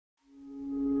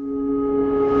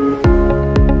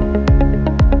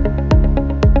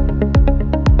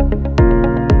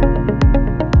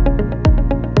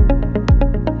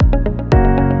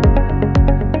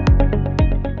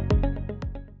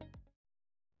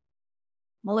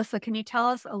Melissa, can you tell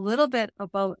us a little bit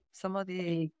about some of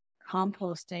the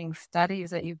composting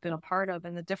studies that you've been a part of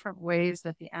and the different ways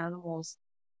that the animals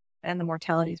and the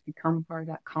mortalities become part of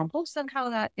that compost and how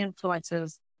that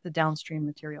influences the downstream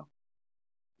material?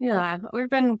 Yeah, we've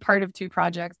been part of two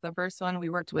projects. The first one, we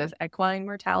worked with equine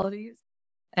mortalities.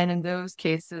 And in those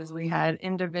cases, we had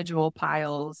individual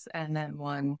piles and then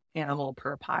one animal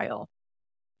per pile.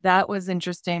 That was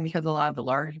interesting because a lot of the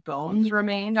large bones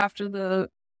remained after the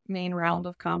main round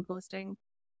of composting.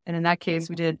 And in that case,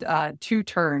 we did two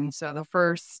turns. So the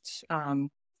first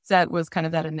set was kind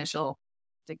of that initial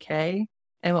decay.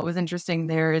 And what was interesting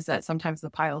there is that sometimes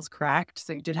the piles cracked.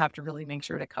 So you did have to really make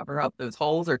sure to cover up those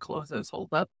holes or close those holes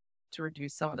up to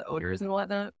reduce some of the odors and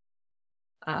whatnot.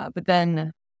 But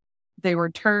then they were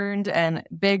turned and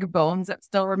big bones that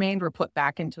still remained were put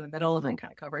back into the middle and then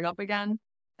kind of covering up again.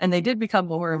 And they did become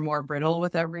more and more brittle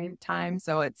with every time.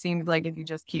 So it seemed like if you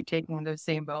just keep taking those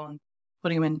same bones,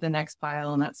 putting them into the next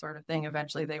pile and that sort of thing,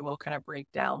 eventually they will kind of break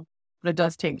down. But it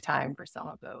does take time for some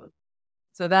of those.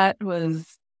 So that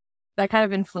kind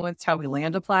of influenced how we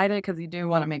land applied it because you do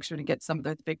want to make sure to get some of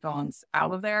those big bones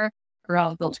out of there or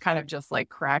else they'll kind of just like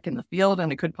crack in the field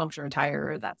and it could puncture a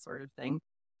tire or that sort of thing.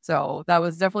 So that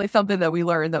was definitely something that we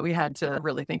learned that we had to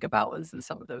really think about was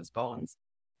some of those bones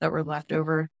that were left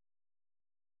over.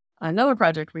 Another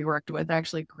project we worked with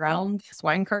actually ground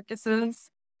swine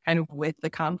carcasses kind of with the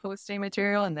composting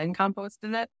material and then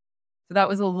composted it. So that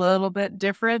was a little bit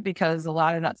different because a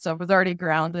lot of that stuff was already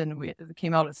ground and it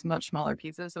came out as much smaller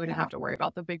pieces. So we didn't have to worry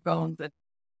about the big bones and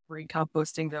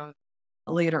recomposting those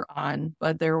later on.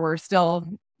 But there were still,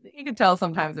 you could tell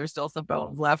sometimes there's still some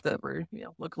bones left that were,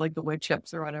 look like the wood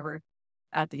chips or whatever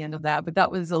at the end of that. But that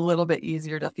was a little bit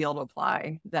easier to field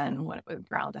apply than when it was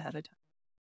ground ahead of time.